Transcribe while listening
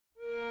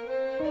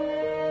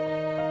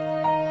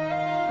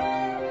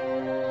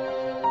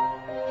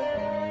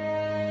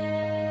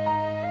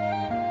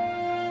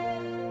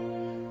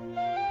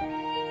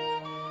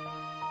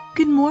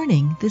Good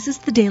morning. This is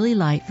the Daily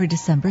Light for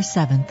December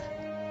 7th.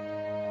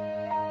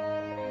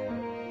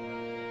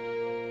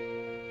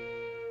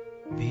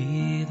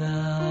 Be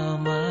thou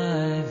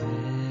my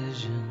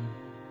vision,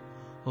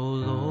 O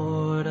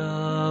Lord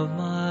of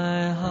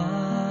my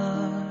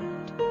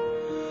heart,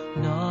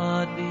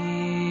 not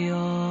be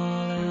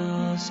all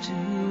else to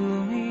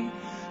me,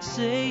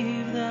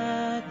 save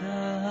that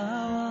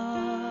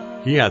thou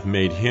art. He hath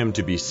made him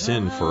to be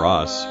sin for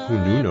us, who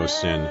knew no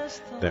sin,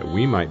 that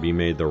we might be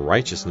made the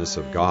righteousness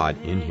of God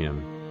in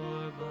him.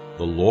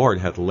 The Lord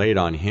hath laid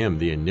on him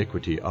the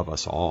iniquity of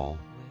us all.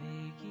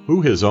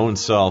 Who his own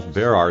self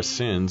bare our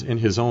sins in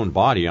his own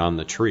body on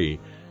the tree,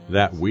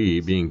 that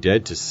we, being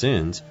dead to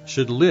sins,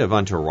 should live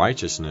unto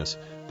righteousness,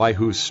 by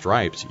whose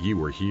stripes ye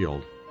were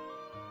healed.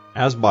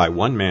 As by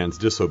one man's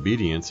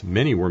disobedience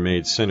many were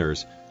made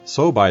sinners,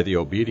 so by the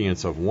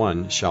obedience of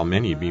one shall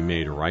many be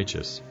made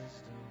righteous.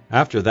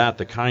 After that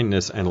the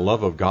kindness and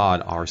love of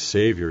God our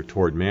Saviour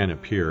toward man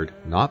appeared,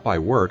 not by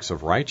works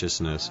of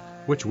righteousness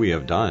which we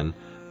have done,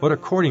 but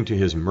according to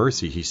his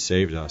mercy he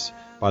saved us,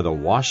 by the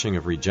washing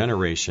of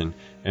regeneration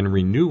and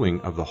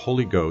renewing of the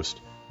Holy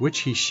Ghost, which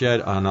he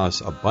shed on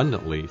us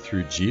abundantly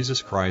through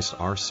Jesus Christ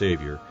our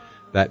Saviour,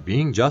 that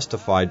being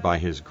justified by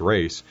his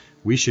grace,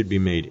 we should be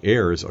made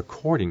heirs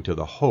according to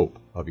the hope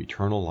of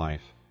eternal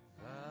life.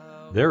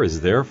 There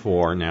is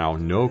therefore now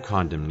no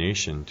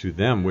condemnation to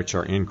them which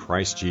are in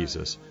Christ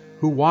Jesus,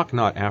 who walk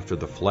not after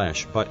the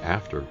flesh, but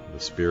after the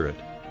Spirit.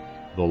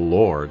 The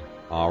Lord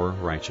our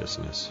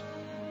righteousness.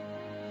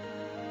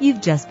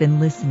 You've just been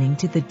listening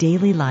to the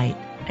Daily Light,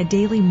 a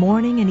daily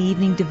morning and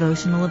evening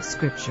devotional of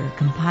Scripture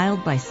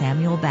compiled by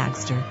Samuel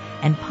Bagster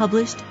and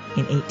published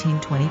in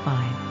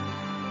 1825.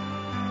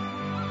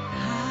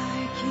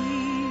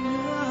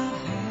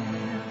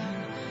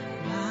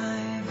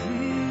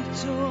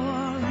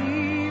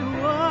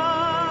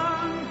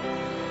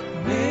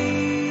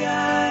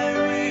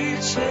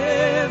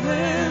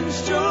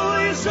 Heaven's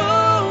joy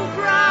so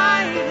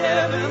bright,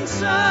 heaven's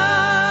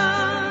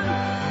sun,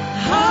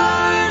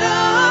 heart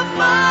of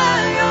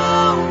my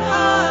own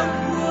heart,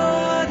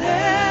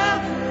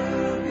 whatever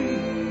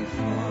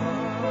befall,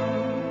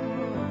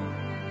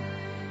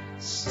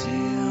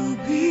 still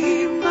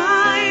be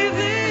my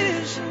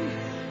vision,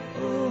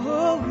 O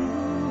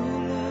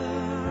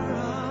ruler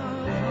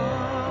of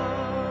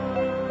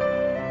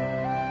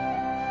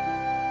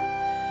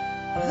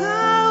all.